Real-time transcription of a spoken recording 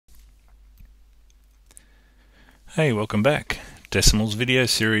Hey, welcome back. Decimals video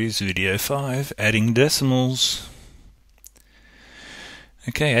series, video 5, adding decimals.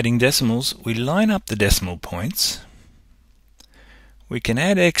 Okay, adding decimals, we line up the decimal points. We can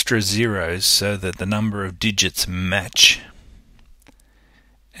add extra zeros so that the number of digits match.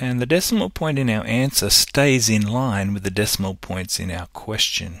 And the decimal point in our answer stays in line with the decimal points in our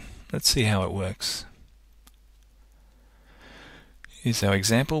question. Let's see how it works. Here's our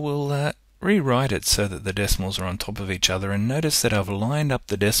example. We'll rewrite it so that the decimals are on top of each other, and notice that I've lined up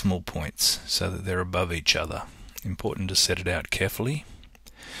the decimal points so that they're above each other. Important to set it out carefully.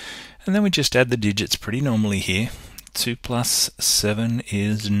 And then we just add the digits pretty normally here. 2 plus 7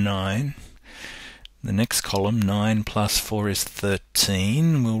 is 9. The next column, 9 plus 4 is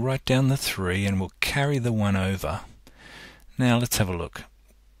 13. We'll write down the 3 and we'll carry the 1 over. Now let's have a look.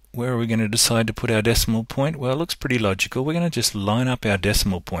 Where are we going to decide to put our decimal point? Well, it looks pretty logical. We're going to just line up our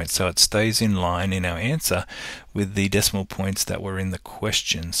decimal points so it stays in line in our answer with the decimal points that were in the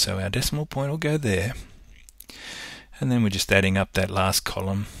question. So our decimal point will go there. And then we're just adding up that last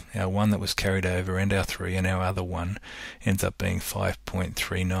column, our 1 that was carried over and our 3, and our other 1 ends up being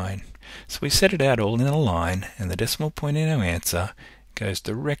 5.39. So we set it out all in a line, and the decimal point in our answer goes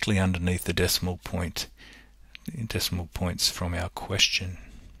directly underneath the decimal points from our question.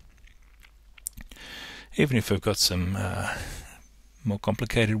 Even if we've got some more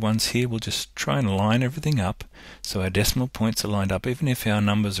complicated ones here, we'll just try and line everything up so our decimal points are lined up, even if our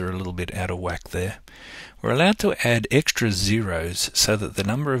numbers are a little bit out of whack there. We're allowed to add extra zeros so that the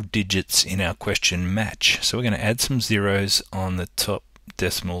number of digits in our question match. So we're going to add some zeros on the top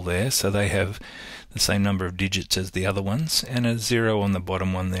decimal there so they have the same number of digits as the other ones, and a 0 on the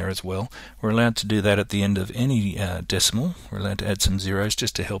bottom one there as well. We're allowed to do that at the end of any decimal. We're allowed to add some zeros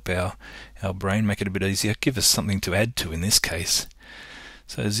just to help our brain, make it a bit easier, give us something to add to in this case.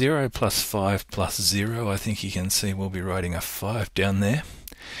 So 0 plus 5 plus 0, I think you can see we'll be writing a 5 down there.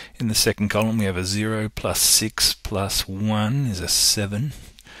 In the second column we have a 0 plus 6 plus 1 is a 7.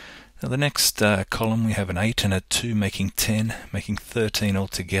 Now the next column we have an 8 and a 2 making 10, making 13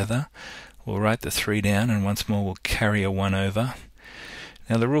 altogether. We'll write the 3 down, and once more we'll carry a 1 over.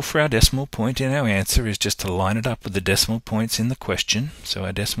 Now the rule for our decimal point in our answer is just to line it up with the decimal points in the question. So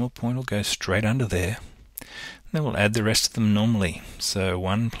our decimal point will go straight under there. Then we'll add the rest of them normally. So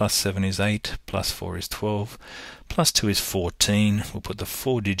 1 plus 7 is 8, plus 4 is 12, plus 2 is 14. We'll put the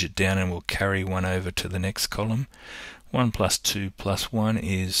 4 digit down and we'll carry 1 over to the next column. 1 plus 2 plus 1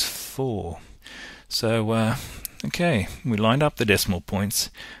 is 4. So, okay, we lined up the decimal points.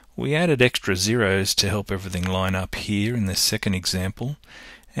 We added extra zeros to help everything line up here in this second example,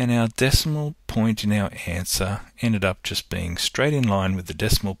 and our decimal point in our answer ended up just being straight in line with the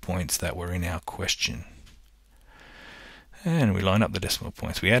decimal points that were in our question. And we line up the decimal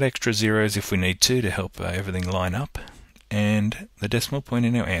points. We add extra zeros if we need to help everything line up, and the decimal point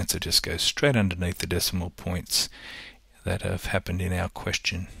in our answer just goes straight underneath the decimal points that have happened in our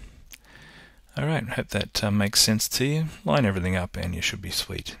question. Alright, hope that makes sense to you. Line everything up and you should be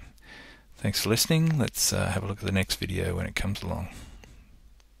sweet. Thanks for listening. Let's have a look at the next video when it comes along.